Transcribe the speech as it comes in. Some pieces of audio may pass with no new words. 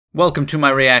Welcome to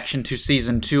my reaction to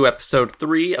Season 2, Episode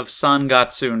 3 of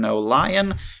Sangatsu no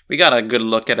Lion. We got a good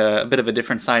look at a bit of a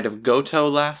different side of Goto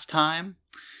last time.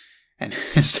 And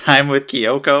his time with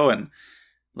Kyoko and a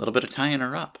little bit of tying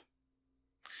her up.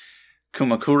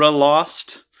 Kumakura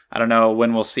lost. I don't know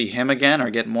when we'll see him again or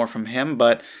get more from him,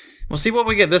 but we'll see what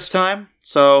we get this time.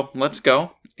 So let's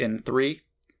go in 3,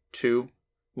 2,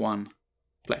 1,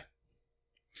 play.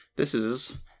 This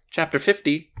is Chapter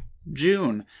 50.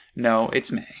 June. No,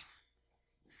 it's May.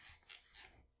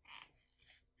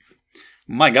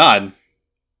 My God.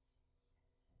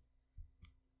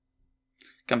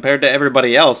 Compared to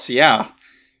everybody else, yeah.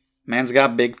 Man's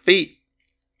got big feet.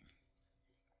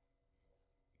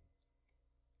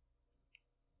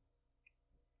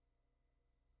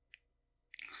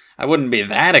 I wouldn't be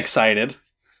that excited.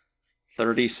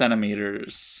 30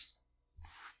 centimeters.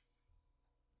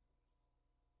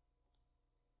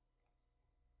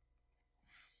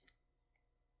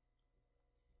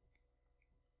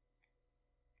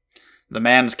 The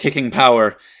man's kicking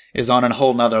power is on a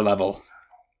whole nother level.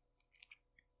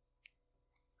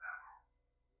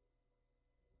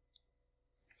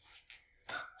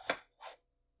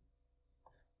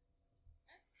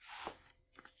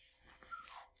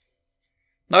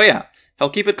 Oh yeah, he'll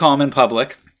keep it calm in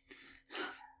public.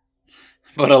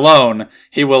 But alone,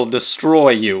 he will destroy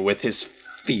you with his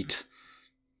feet.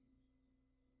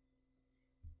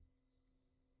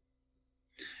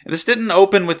 This didn't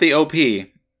open with the OP.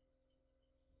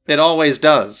 It always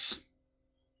does.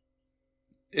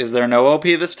 Is there no OP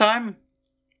this time?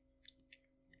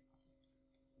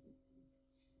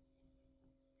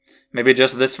 Maybe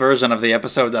just this version of the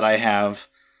episode that I have.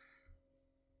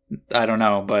 I don't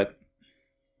know, but...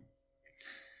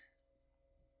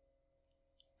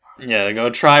 yeah,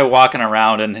 go try walking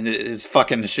around in his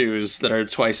fucking shoes that are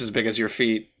twice as big as your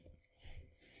feet.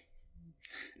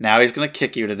 Now he's gonna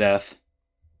kick you to death.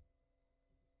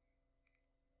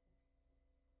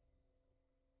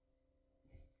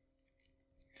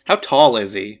 How tall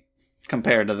is he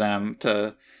compared to them?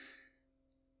 I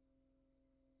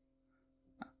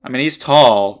mean, he's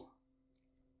tall,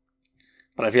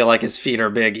 but I feel like his feet are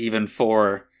big even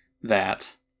for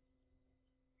that.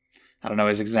 I don't know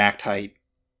his exact height.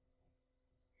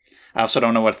 I also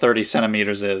don't know what 30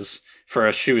 centimeters is for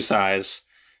a shoe size.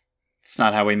 It's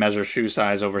not how we measure shoe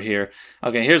size over here.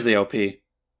 Okay, here's the OP. Can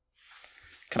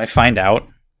I find out?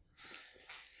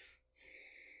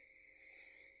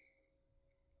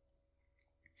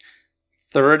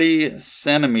 $30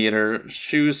 centimeter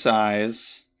shoe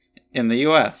size in the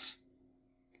US.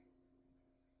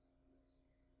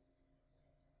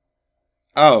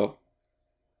 Oh.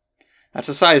 That's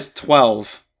a size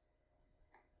 12.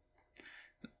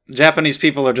 Japanese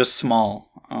people are just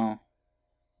small. Oh.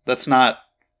 That's not...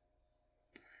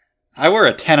 I wear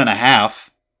a 10.5.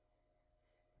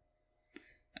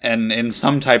 And in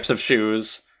some types of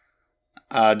shoes,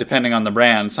 depending on the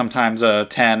brand, sometimes a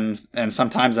 10 and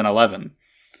sometimes an 11.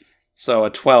 So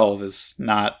a 12 is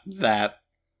not that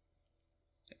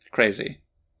crazy.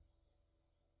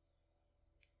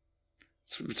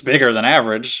 It's bigger than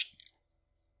average.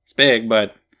 It's big,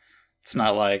 but it's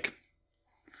not like...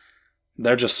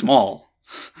 they're just small.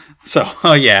 So,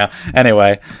 oh yeah.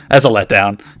 Anyway, that's a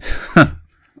letdown.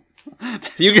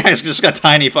 You guys just got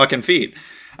tiny fucking feet.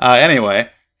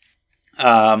 Anyway.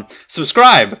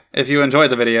 Subscribe if you enjoy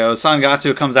the videos.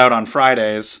 Sangatsu comes out on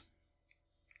Fridays.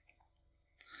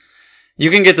 You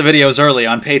can get the videos early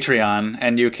on Patreon,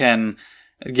 and you can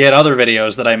get other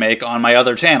videos that I make on my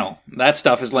other channel. That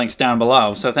stuff is linked down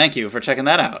below, so thank you for checking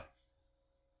that out.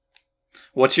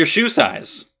 What's your shoe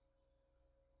size?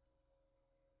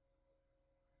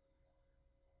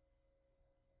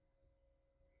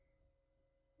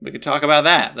 We could talk about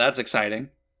that. That's exciting.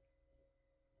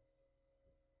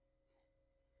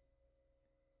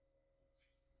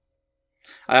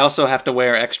 I also have to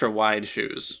wear extra wide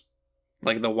shoes.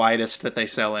 Like the widest that they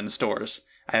sell in stores.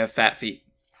 I have fat feet.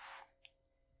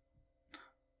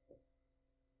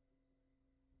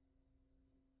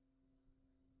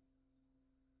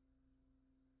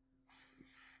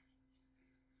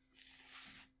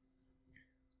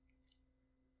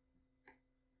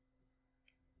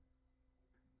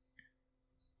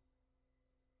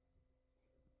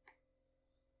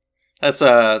 It's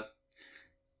a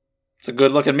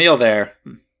good looking meal there.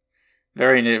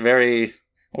 Very, very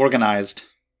organized.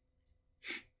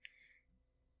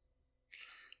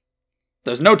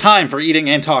 There's no time for eating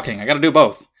and talking. I gotta do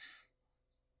both.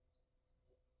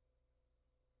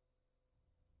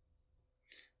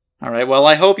 Alright, well,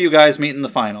 I hope you guys meet in the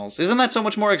finals. Isn't that so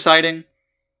much more exciting?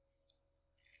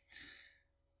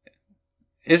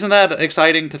 Isn't that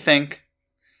exciting to think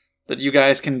that you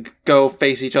guys can go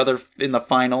face each other in the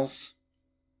finals.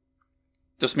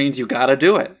 Just means you gotta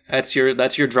do it. That's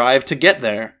your drive to get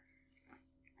there.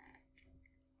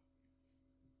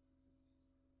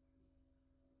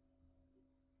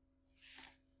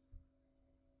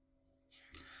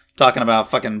 Talking about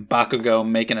fucking Bakugo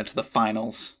making it to the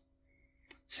finals.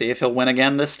 See if he'll win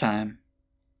again this time.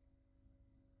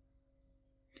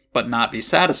 But not be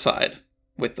satisfied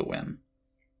with the win.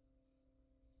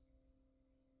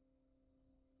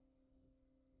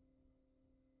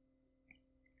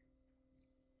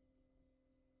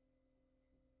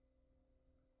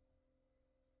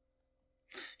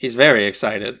 He's very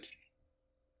excited.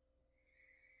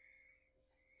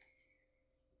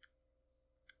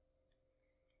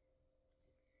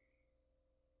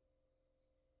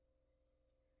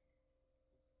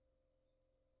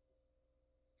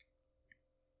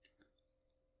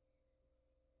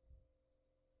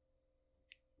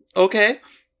 Okay.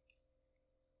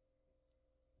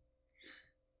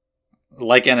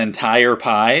 Like an entire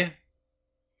pie?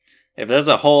 If there's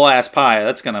a whole ass pie,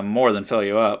 that's gonna more than fill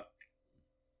you up.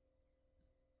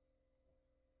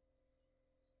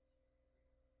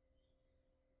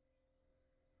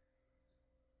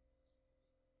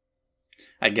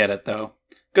 I get it, though.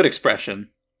 Good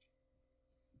expression.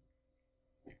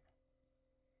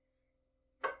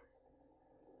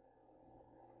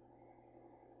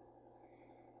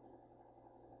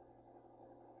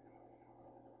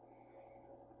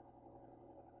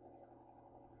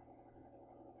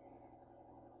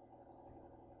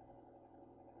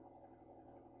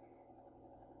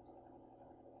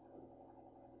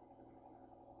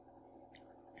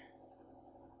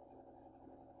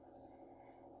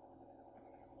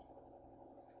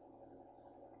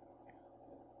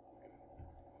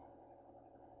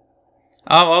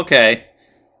 Oh, okay.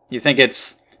 You think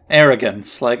it's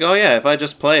arrogance. Like, oh yeah, if I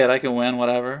just play it, I can win,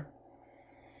 whatever.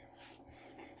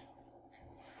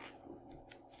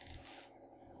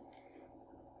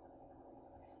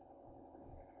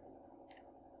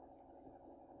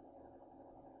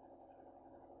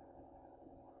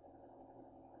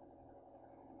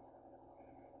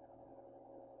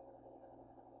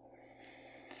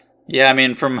 Yeah, I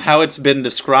mean, from how it's been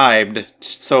described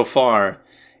so far,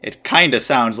 it kind of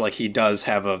sounds like he does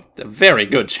have a very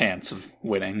good chance of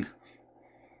winning.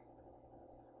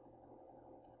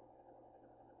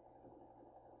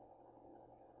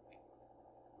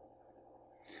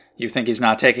 You think he's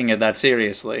not taking it that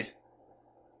seriously?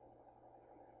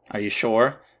 Are you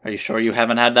sure? Are you sure you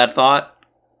haven't had that thought?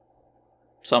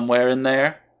 Somewhere in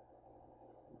there?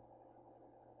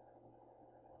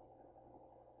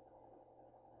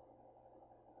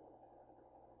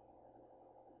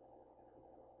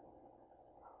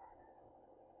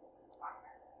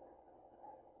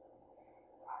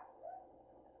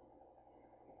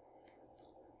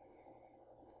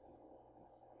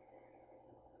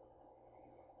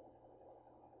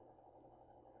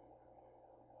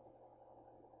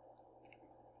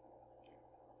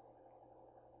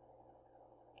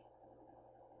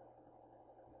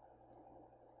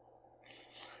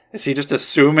 Is he just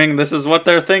assuming this is what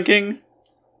they're thinking?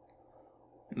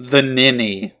 The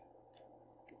ninny.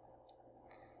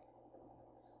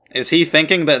 Is he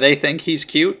thinking that they think he's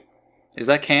cute? Is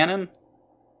that canon?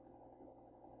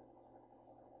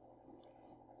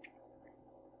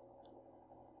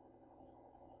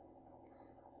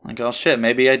 Like, oh shit,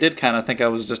 maybe I did kind of think I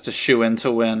was just a shoo-in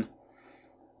to win.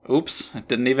 Oops, I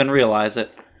didn't even realize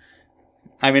it.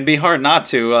 I mean, it'd be hard not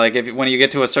to, like, when you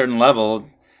get to a certain level,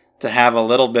 to have a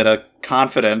little bit of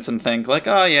confidence and think, like,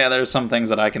 oh yeah, there's some things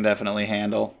that I can definitely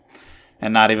handle.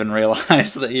 And not even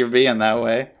realize that you're being that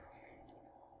way.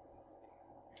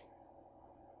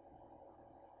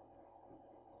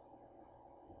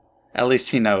 At least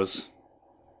he knows.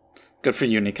 Good for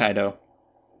you, Nikaido.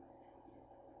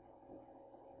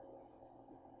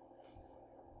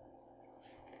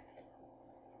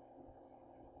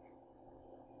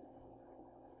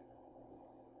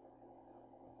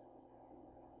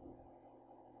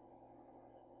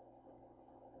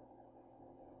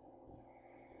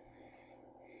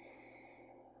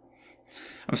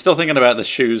 I'm still thinking about the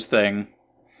shoes thing.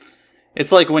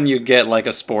 It's like when you get like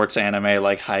a sports anime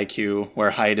like Haikyuu,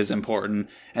 where height is important,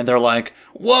 and they're like,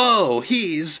 whoa,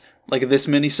 he's like this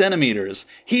many centimeters.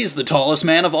 He's the tallest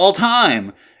man of all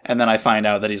time. And then I find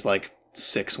out that he's like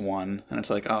 6'1", and it's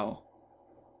like, oh.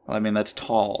 Well, I mean, that's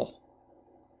tall.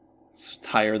 It's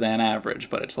higher than average,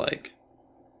 but it's like,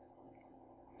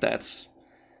 that's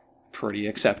pretty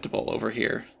acceptable over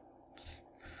here.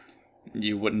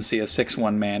 You wouldn't see a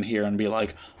 6'1" man here and be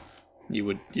like, you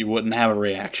wouldn't have a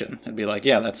reaction. It'd be like,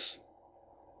 yeah, that's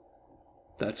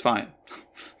fine.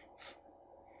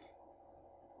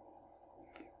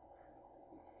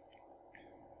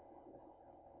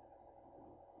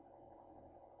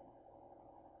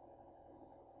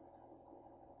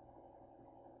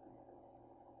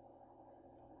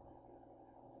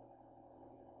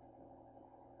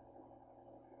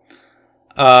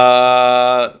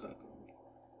 Uh,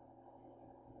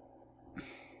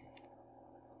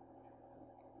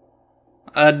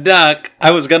 a duck.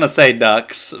 I was gonna say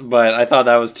ducks, but I thought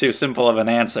that was too simple of an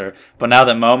answer. But now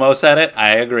that Momo said it,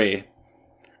 I agree.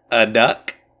 A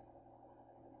duck?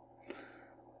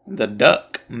 The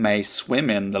duck may swim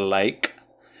in the lake,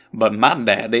 but my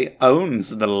daddy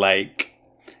owns the lake.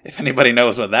 If anybody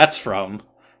knows what that's from,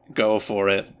 go for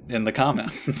it in the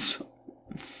comments.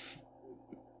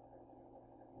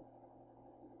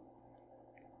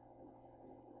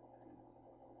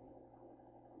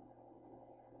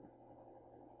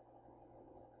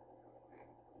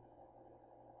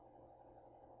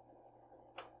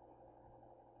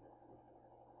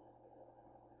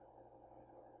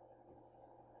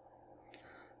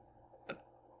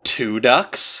 Two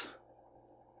ducks?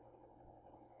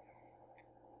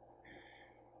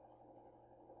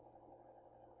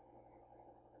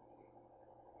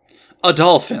 A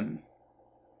dolphin.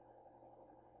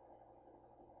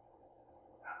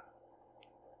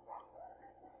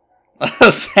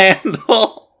 A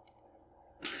sandal?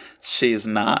 She's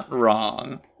not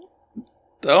wrong.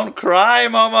 Don't cry,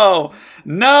 Momo!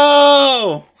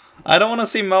 No! I don't want to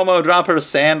see Momo drop her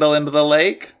sandal into the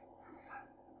lake.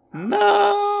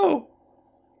 No!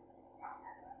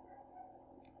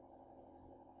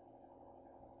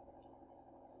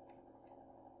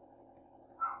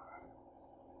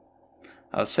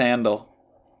 A sandal.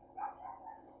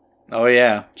 Oh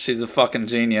yeah, she's a fucking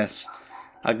genius.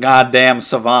 A goddamn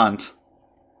savant.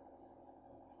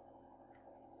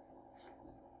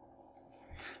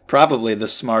 Probably the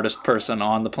smartest person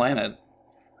on the planet.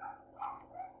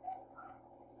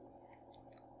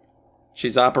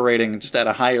 She's operating just at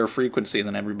a higher frequency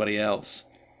than everybody else.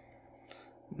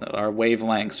 Our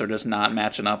wavelengths are just not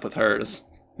matching up with hers.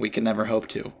 We can never hope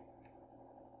to.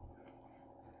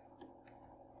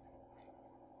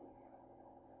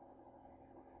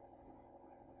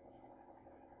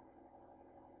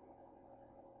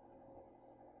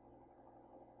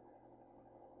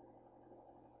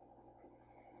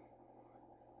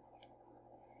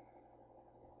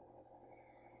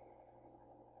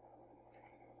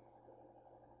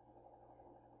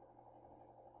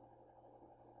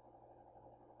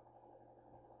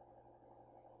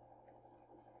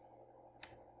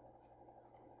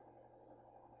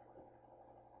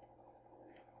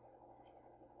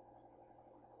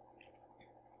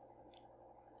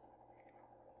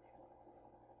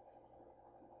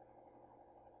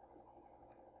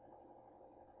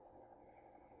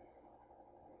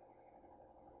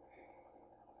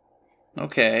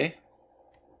 Okay.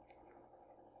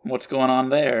 What's going on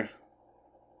there?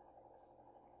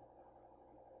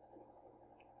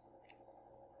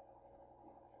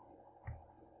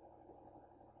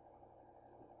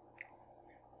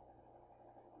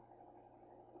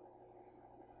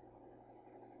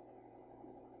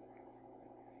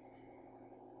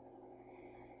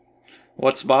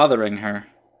 What's bothering her?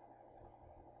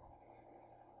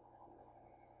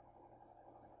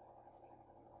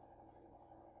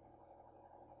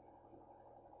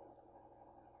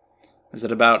 Is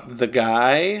it about the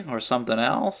guy or something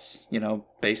else? You know,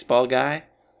 baseball guy?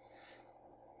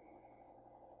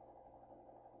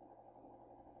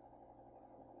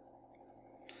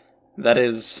 That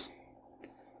is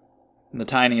the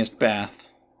tiniest bath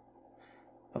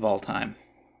of all time.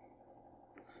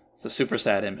 It's a super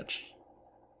sad image.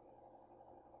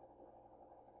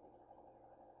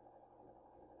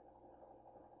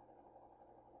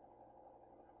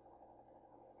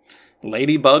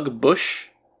 Ladybug bush?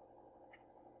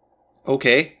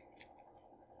 Okay.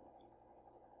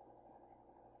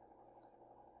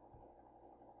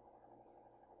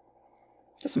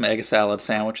 Just some egg salad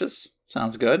sandwiches.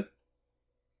 Sounds good.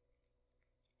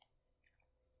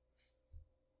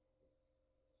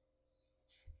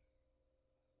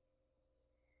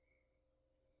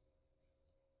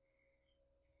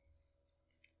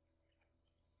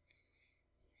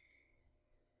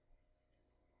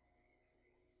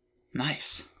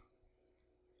 Nice.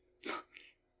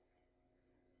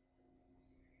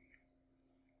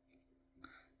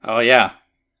 Oh yeah.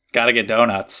 Gotta get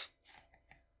donuts.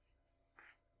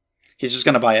 He's just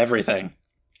gonna buy everything.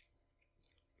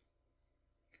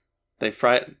 They're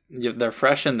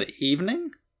fresh in the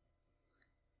evening?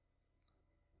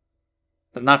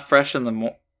 They're not fresh in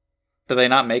the Do they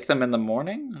not make them in the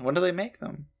morning? When do they make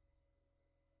them?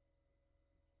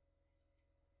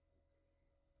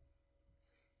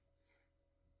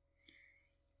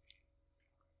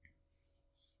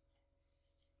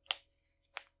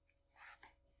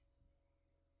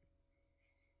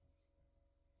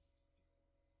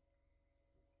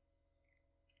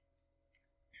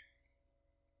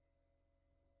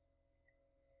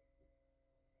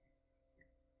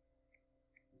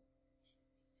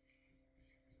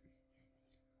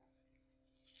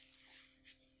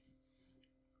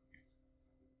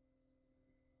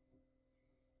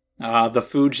 Ah, the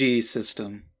Fuji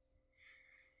system.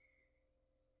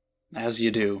 As you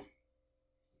do.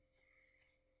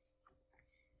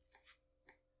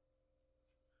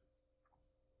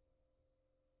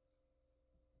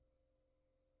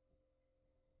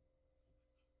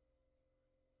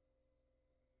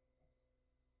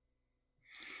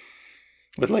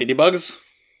 With ladybugs?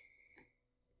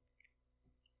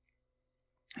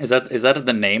 Is that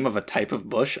the name of a type of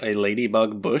bush? A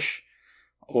ladybug bush?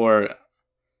 Or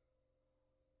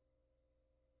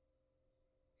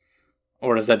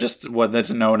is that just what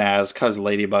that's known as because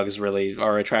ladybugs really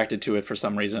are attracted to it for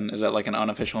some reason? Is that like an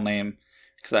unofficial name?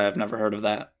 Because I have never heard of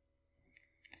that.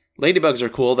 Ladybugs are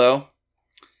cool, though.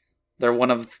 They're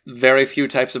one of very few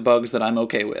types of bugs that I'm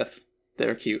okay with.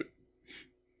 They're cute.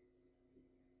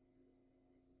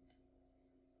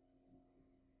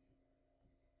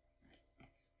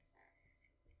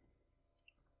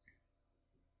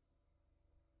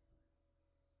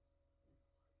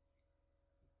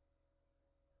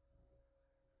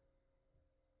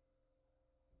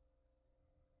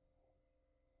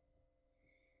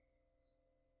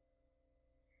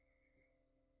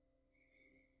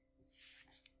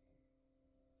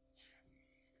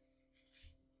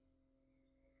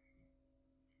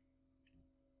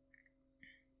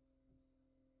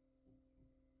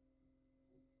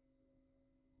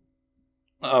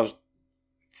 Oh,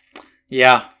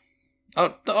 yeah.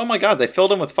 Oh my god, they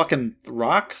filled him with fucking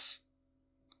rocks?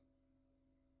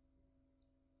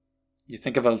 You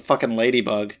think of a fucking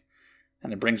ladybug,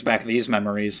 and it brings back these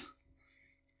memories.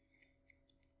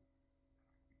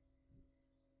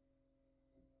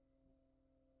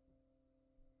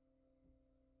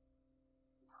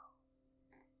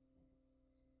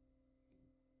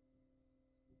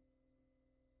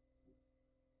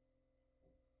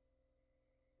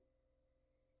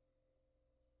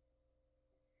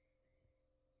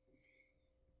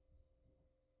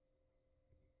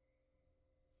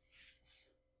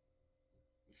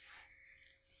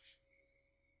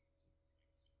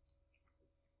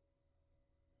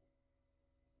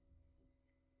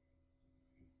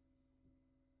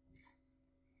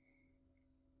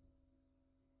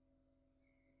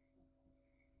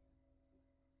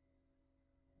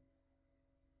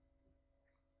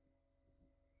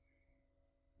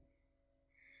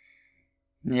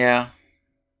 Yeah.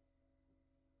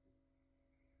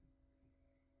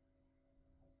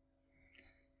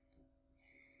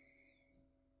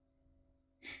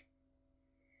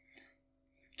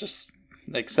 Just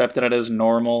accepted it as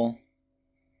normal.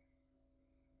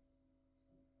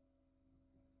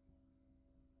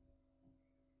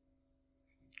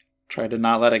 Tried to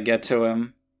not let it get to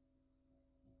him.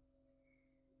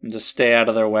 And just stay out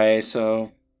of their way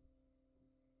so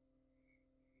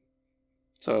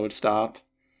it would stop.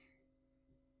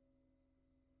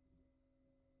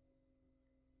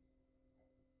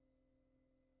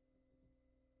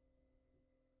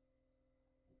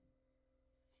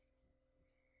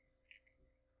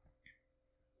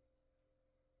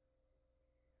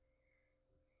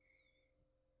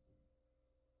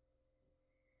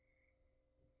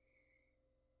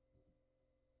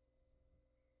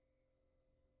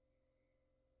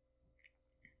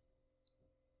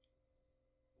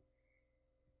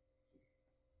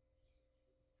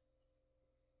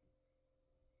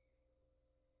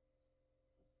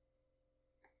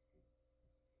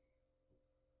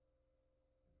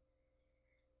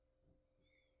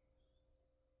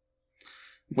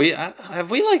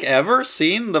 Have we like ever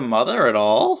seen the mother at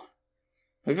all?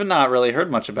 We've not really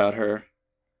heard much about her.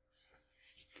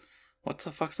 What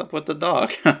the fuck's up with the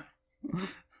dog?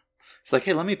 It's like,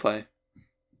 hey, let me play.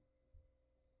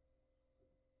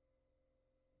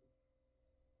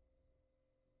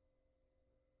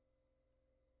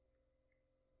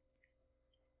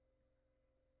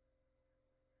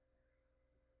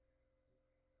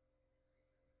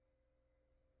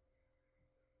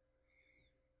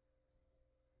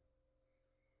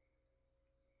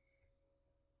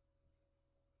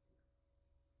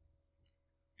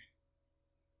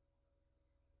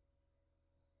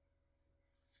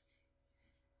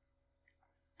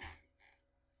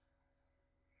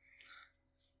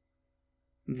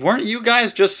 Weren't you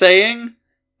guys just saying,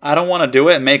 I don't want to do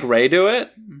it and make Ray do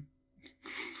it?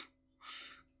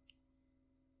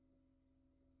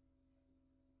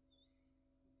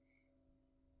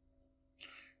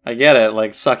 I get it,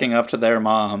 like sucking up to their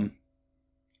mom.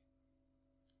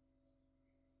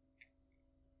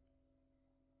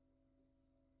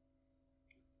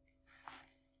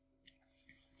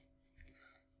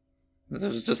 This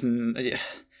was just...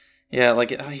 Yeah,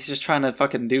 like, he's just trying to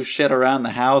fucking do shit around the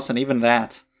house, and even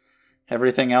that.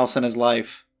 Everything else in his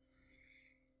life.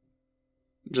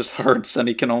 just hurts and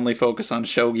he can only focus on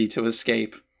shogi to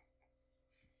escape.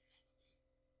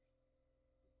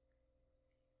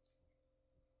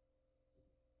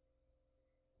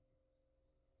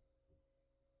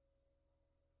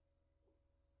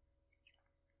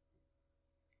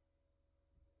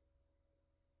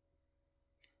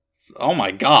 Oh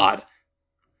my god.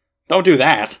 Don't do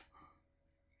that.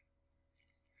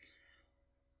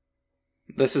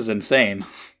 This is insane.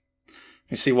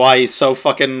 You see why he's so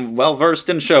fucking well-versed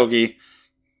in shogi.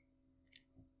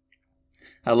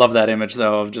 I love that image,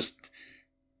 though, of just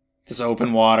this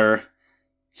open water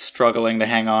struggling to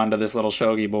hang on to this little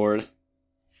shogi board.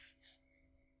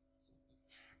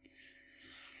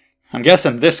 I'm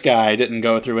guessing this guy didn't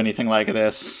go through anything like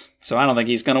this, so I don't think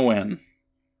he's gonna win.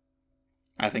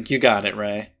 I think you got it,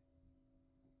 Ray.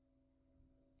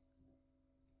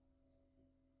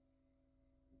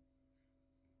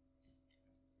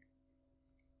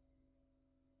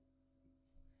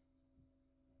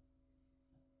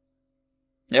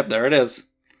 Yep, there it is.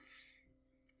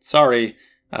 Sorry,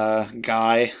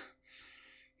 guy.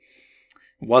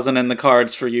 Wasn't in the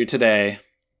cards for you today.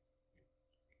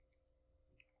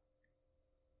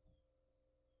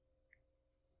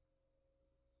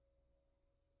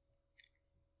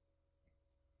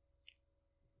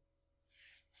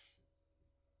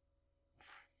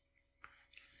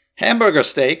 Hamburger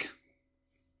steak.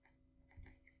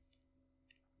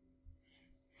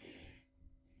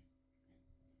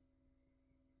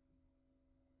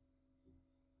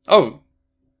 Oh.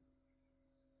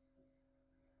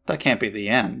 That can't be the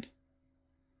end.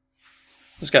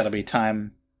 There's got to be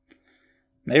time.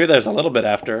 Maybe there's a little bit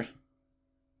after.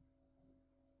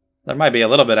 There might be a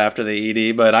little bit after the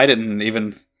ED, but I didn't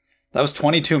even... That was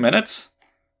 22 minutes?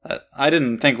 I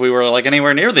didn't think we were like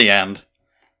anywhere near the end.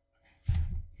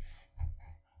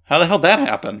 How the hell did that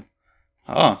happen?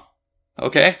 Oh,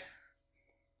 okay.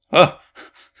 Oh,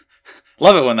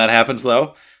 love it when that happens,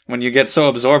 though. When you get so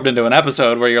absorbed into an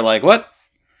episode where you're like, what?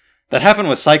 That happened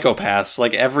with Psychopaths,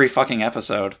 like every fucking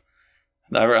episode.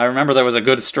 I remember there was a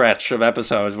good stretch of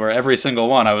episodes where every single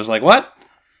one I was like, what?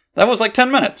 That was like 10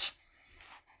 minutes.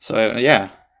 So, yeah.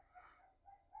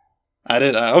 I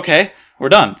did, okay, we're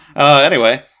done.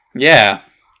 Anyway, yeah.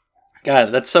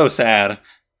 God, that's so sad.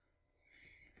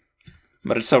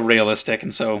 But it's so realistic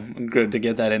and so good to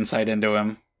get that insight into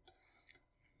him.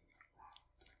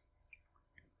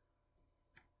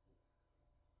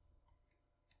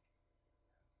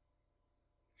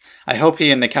 I hope he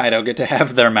and Nikaido get to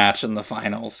have their match in the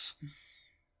finals.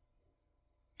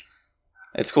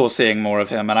 It's cool seeing more of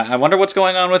him, and I wonder what's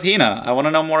going on with Hina. I want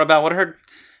to know more about what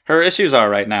her issues are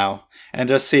right now. And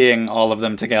just seeing all of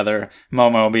them together,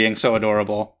 Momo being so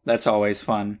adorable, that's always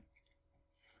fun.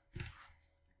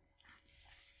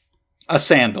 A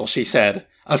sandal, she said.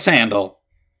 A sandal.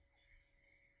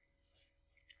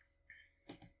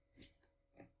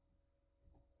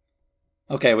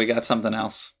 Okay, we got something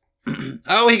else.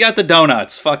 Oh, he got the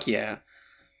donuts. Fuck yeah.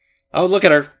 Oh, look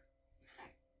at her.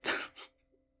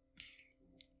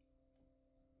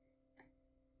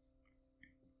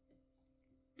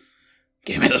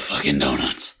 Give me the fucking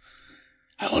donuts.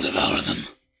 I will devour them.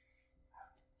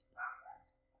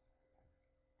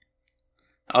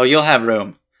 Oh, you'll have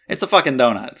room. It's a fucking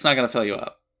donut. It's not gonna fill you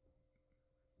up.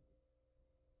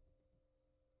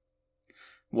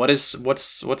 What's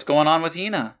going on with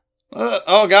Hina?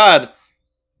 Oh god.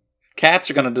 Cats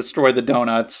are gonna destroy the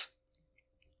donuts.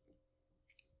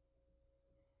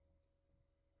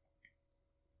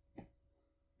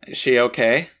 Is she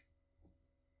okay?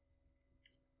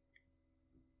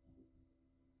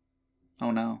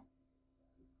 Oh no.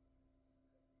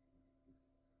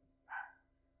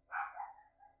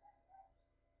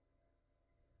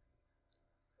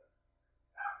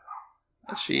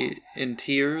 Is she in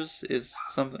tears? Is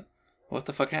something... What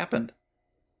the fuck happened?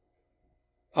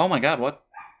 Oh my god, what?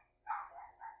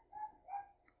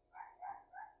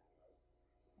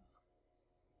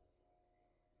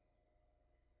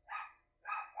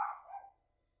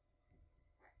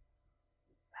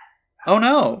 Oh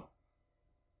no!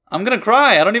 I'm gonna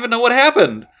cry, I don't even know what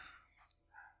happened!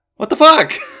 What the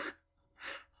fuck?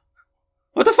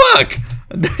 What the fuck?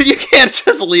 You can't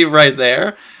just leave right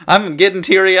there. I'm getting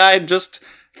teary-eyed just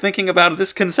thinking about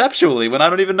this conceptually when I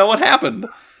don't even know what happened.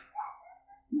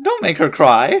 Don't make her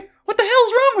cry. What the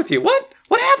hell's wrong with you? What?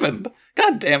 What happened?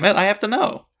 God damn it, I have to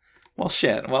know. Well,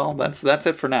 shit. Well, that's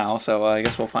it for now, so I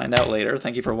guess we'll find out later.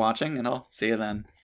 Thank you for watching, and I'll see you then.